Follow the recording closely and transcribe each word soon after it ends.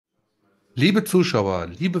Liebe Zuschauer,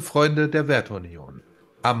 liebe Freunde der WerteUnion,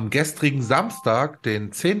 am gestrigen Samstag,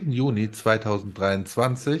 den 10. Juni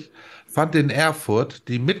 2023, fand in Erfurt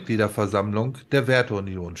die Mitgliederversammlung der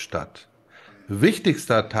WerteUnion statt.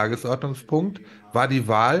 Wichtigster Tagesordnungspunkt war die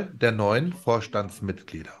Wahl der neuen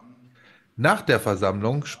Vorstandsmitglieder. Nach der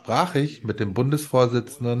Versammlung sprach ich mit dem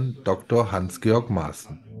Bundesvorsitzenden Dr. Hans-Georg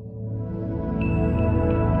Maaßen.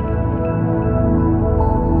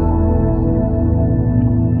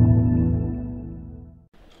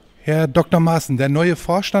 Herr Dr. Maaßen, der neue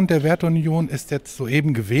Vorstand der WerteUnion ist jetzt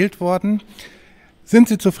soeben gewählt worden. Sind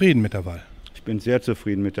Sie zufrieden mit der Wahl? Ich bin sehr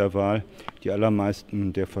zufrieden mit der Wahl. Die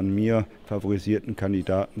allermeisten der von mir favorisierten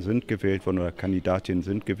Kandidaten sind gewählt worden oder Kandidatinnen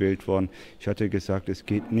sind gewählt worden. Ich hatte gesagt, es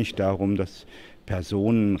geht nicht darum, dass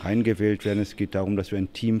Personen reingewählt werden. Es geht darum, dass wir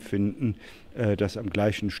ein Team finden, das am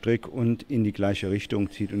gleichen Strick und in die gleiche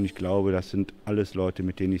Richtung zieht. Und ich glaube, das sind alles Leute,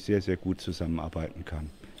 mit denen ich sehr, sehr gut zusammenarbeiten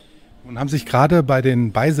kann. Nun haben sich gerade bei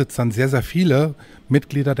den Beisitzern sehr, sehr viele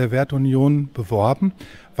Mitglieder der WerteUnion beworben.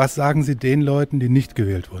 Was sagen Sie den Leuten, die nicht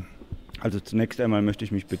gewählt wurden? Also zunächst einmal möchte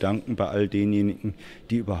ich mich bedanken bei all denjenigen,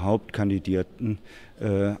 die überhaupt kandidierten,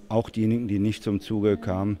 auch diejenigen, die nicht zum Zuge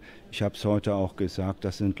kamen. Ich habe es heute auch gesagt,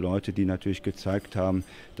 das sind Leute, die natürlich gezeigt haben,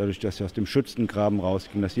 dadurch, dass sie aus dem Schützengraben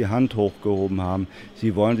rausgingen, dass sie die Hand hochgehoben haben.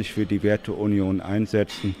 Sie wollen sich für die WerteUnion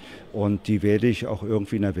einsetzen und die werde ich auch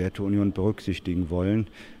irgendwie in der WerteUnion berücksichtigen wollen,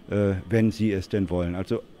 wenn sie es denn wollen.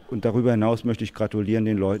 Und darüber hinaus möchte ich gratulieren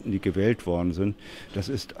den Leuten, die gewählt worden sind. Das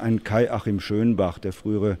ist ein Kai-Achim Schönbach, der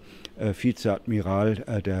frühere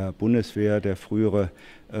Vizeadmiral der Bundeswehr, der frühere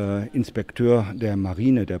Inspekteur der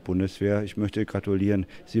Marine der Bundeswehr. Ich möchte gratulieren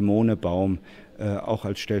Simone Baum, auch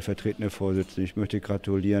als stellvertretende Vorsitzende. Ich möchte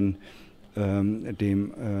gratulieren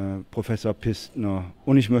dem Professor Pistner.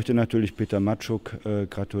 Und ich möchte natürlich Peter Matschuk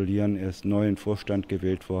gratulieren. Er ist neu in den Vorstand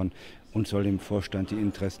gewählt worden und soll im Vorstand die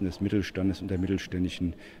Interessen des Mittelstandes und der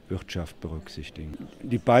mittelständischen Wirtschaft berücksichtigen.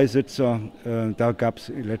 Die Beisitzer, da gab es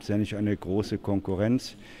letztendlich eine große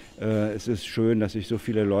Konkurrenz. Es ist schön, dass sich so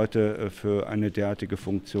viele Leute für eine derartige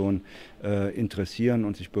Funktion interessieren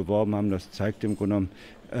und sich beworben haben. Das zeigt im Grunde genommen,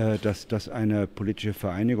 dass das eine politische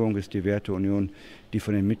Vereinigung ist, die WerteUnion, die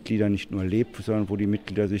von den Mitgliedern nicht nur lebt, sondern wo die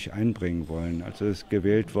Mitglieder sich einbringen wollen. Also es ist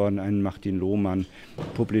gewählt worden ein Martin Lohmann,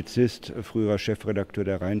 Publizist, früherer Chefredakteur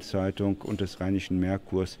der Rheinzeitung und des Rheinischen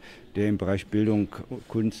Merkurs, der im Bereich Bildung,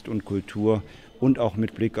 Kunst und Kultur und auch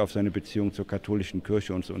mit Blick auf seine Beziehung zur katholischen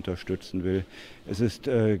Kirche uns unterstützen will. Es ist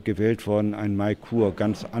gewählt worden ein Mai Kur,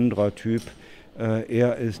 ganz anderer Typ.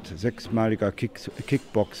 Er ist sechsmaliger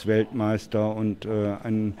Kickbox-Weltmeister und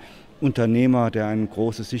ein Unternehmer, der ein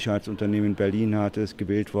großes Sicherheitsunternehmen in Berlin hatte, ist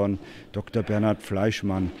gewählt worden, Dr. Bernhard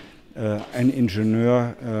Fleischmann, ein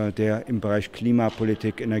Ingenieur, der im Bereich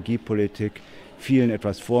Klimapolitik, Energiepolitik vielen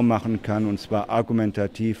etwas vormachen kann, und zwar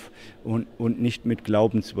argumentativ und nicht mit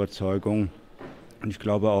Glaubensüberzeugung. Und ich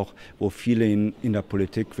glaube auch, wo viele in der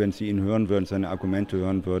Politik, wenn sie ihn hören würden, seine Argumente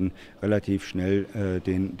hören würden, relativ schnell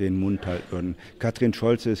den Mund halten würden. Katrin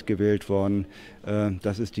Scholze ist gewählt worden.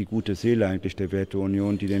 Das ist die gute Seele eigentlich der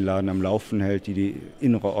WerteUnion, die den Laden am Laufen hält, die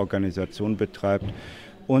innere Organisation betreibt.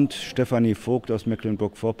 Und Stefanie Vogt aus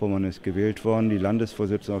Mecklenburg-Vorpommern ist gewählt worden, die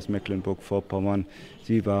Landesvorsitzende aus Mecklenburg-Vorpommern.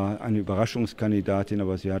 Sie war eine Überraschungskandidatin,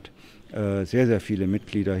 aber sie hat sehr, sehr viele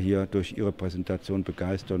Mitglieder hier durch ihre Präsentation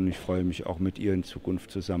begeistert und ich freue mich auch mit ihr in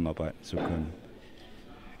Zukunft zusammenarbeiten zu können.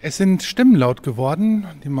 Es sind Stimmen laut geworden,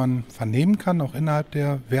 die man vernehmen kann, auch innerhalb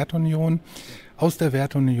der WerteUnion, aus der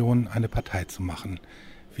WerteUnion eine Partei zu machen.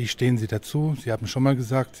 Wie stehen Sie dazu? Sie haben schon mal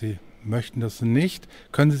gesagt, Sie möchten das nicht.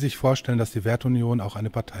 Können Sie sich vorstellen, dass die WerteUnion auch eine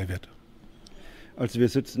Partei wird? Also wir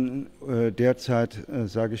sitzen derzeit,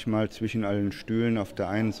 sage ich mal, zwischen allen Stühlen. Auf der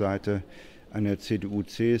einen Seite eine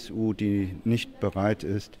CDU-CSU, die nicht bereit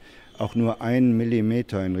ist, auch nur 1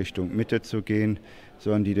 Millimeter in Richtung Mitte zu gehen,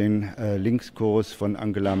 sondern die den Linkskurs von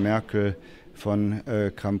Angela Merkel, von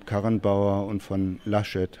Kramp-Karrenbauer und von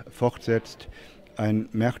Laschet fortsetzt. Ein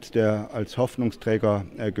Merz, der als Hoffnungsträger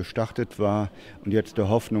gestartet war und jetzt der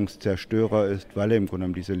Hoffnungszerstörer ist, weil er im Grunde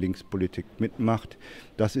genommen diese Linkspolitik mitmacht.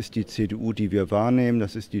 Das ist die CDU, die wir wahrnehmen.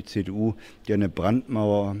 Das ist die CDU, die eine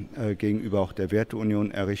Brandmauer gegenüber auch der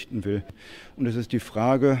WerteUnion errichten will. Und es ist die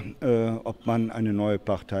Frage, ob man eine neue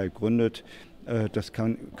Partei gründet. Das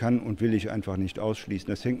kann und will ich einfach nicht ausschließen.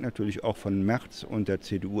 Das hängt natürlich auch von Merz und der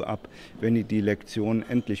CDU ab, wenn die Lektion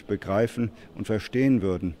endlich begreifen und verstehen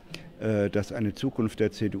würden, dass eine Zukunft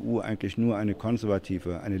der CDU eigentlich nur eine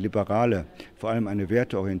konservative, eine liberale, vor allem eine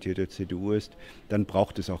werteorientierte CDU ist, dann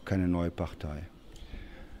braucht es auch keine neue Partei.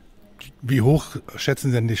 Wie hoch schätzen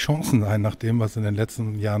Sie denn die Chancen ein, nach dem, was in den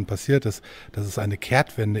letzten Jahren passiert ist, dass es eine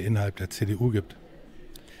Kehrtwende innerhalb der CDU gibt?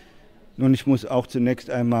 Nun, ich muss auch zunächst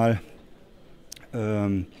einmal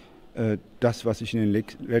das, was ich in den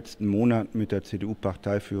letzten Monaten mit der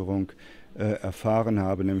CDU-Parteiführung erfahren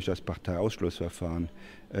habe, nämlich das Parteiausschlussverfahren,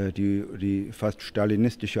 die fast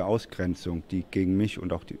stalinistische Ausgrenzung, die gegen mich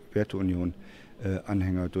und auch die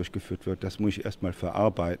WerteUnion-Anhänger durchgeführt wird, das muss ich erstmal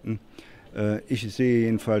verarbeiten. Ich sehe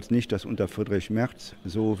jedenfalls nicht, dass unter Friedrich Merz,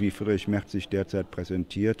 so wie Friedrich Merz sich derzeit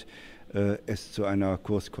präsentiert, es zu einer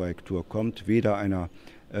Kurskorrektur kommt, weder einer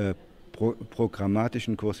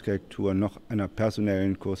programmatischen Kurskorrektur noch einer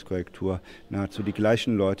personellen Kurskorrektur. Nahezu die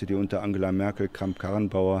gleichen Leute, die unter Angela Merkel,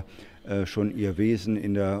 Kramp-Karrenbauer schon ihr Wesen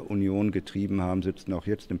in der Union getrieben haben, sitzen auch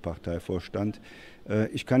jetzt im Parteivorstand.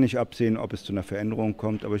 Ich kann nicht absehen, ob es zu einer Veränderung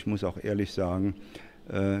kommt, aber ich muss auch ehrlich sagen,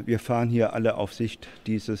 wir fahren hier alle auf Sicht.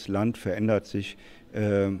 Dieses Land verändert sich,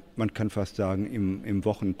 man kann fast sagen, im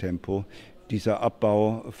Wochentempo. Dieser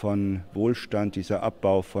Abbau von Wohlstand, dieser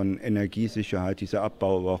Abbau von Energiesicherheit, dieser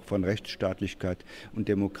Abbau aber auch von Rechtsstaatlichkeit und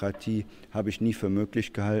Demokratie habe ich nie für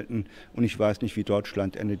möglich gehalten. Und ich weiß nicht, wie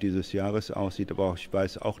Deutschland Ende dieses Jahres aussieht, aber auch ich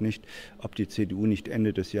weiß auch nicht, ob die CDU nicht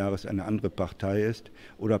Ende des Jahres eine andere Partei ist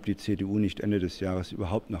oder ob die CDU nicht Ende des Jahres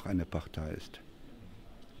überhaupt noch eine Partei ist.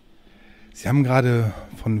 Sie haben gerade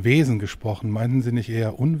von Wesen gesprochen. Meinten Sie nicht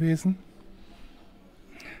eher Unwesen?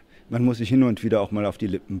 Man muss sich hin und wieder auch mal auf die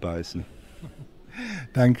Lippen beißen.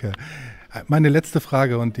 Danke. Meine letzte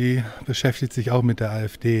Frage, und die beschäftigt sich auch mit der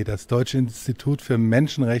AfD. Das Deutsche Institut für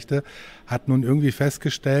Menschenrechte hat nun irgendwie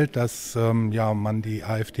festgestellt, dass man die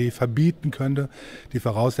AfD verbieten könnte. Die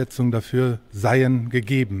Voraussetzungen dafür seien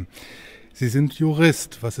gegeben. Sie sind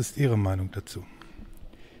Jurist. Was ist Ihre Meinung dazu?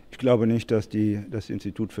 Ich glaube nicht, dass das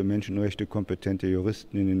Institut für Menschenrechte kompetente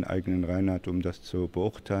Juristen in den eigenen Reihen hat, um das zu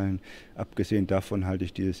beurteilen. Abgesehen davon halte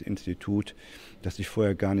ich dieses Institut, das ich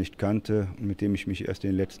vorher gar nicht kannte und mit dem ich mich erst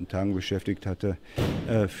in den letzten Tagen beschäftigt hatte,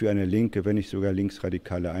 für eine linke, wenn nicht sogar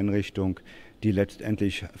linksradikale Einrichtung, die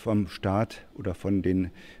letztendlich vom Staat oder von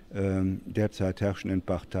den derzeit herrschenden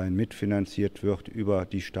Parteien mitfinanziert wird über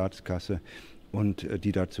die Staatskasse und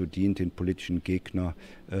die dazu dient, den politischen Gegner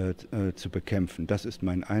zu bekämpfen. Das ist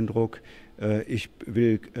mein Eindruck. Ich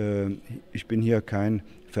bin hier kein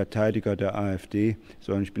Verteidiger der AfD,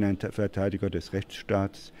 sondern ich bin ein Verteidiger des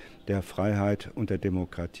Rechtsstaats, der Freiheit und der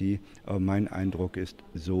Demokratie. Aber mein Eindruck ist,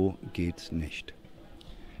 so geht's nicht.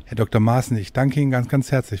 Herr Dr. Maaßen, ich danke Ihnen ganz,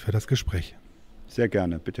 ganz herzlich für das Gespräch. Sehr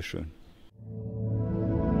gerne, bitteschön.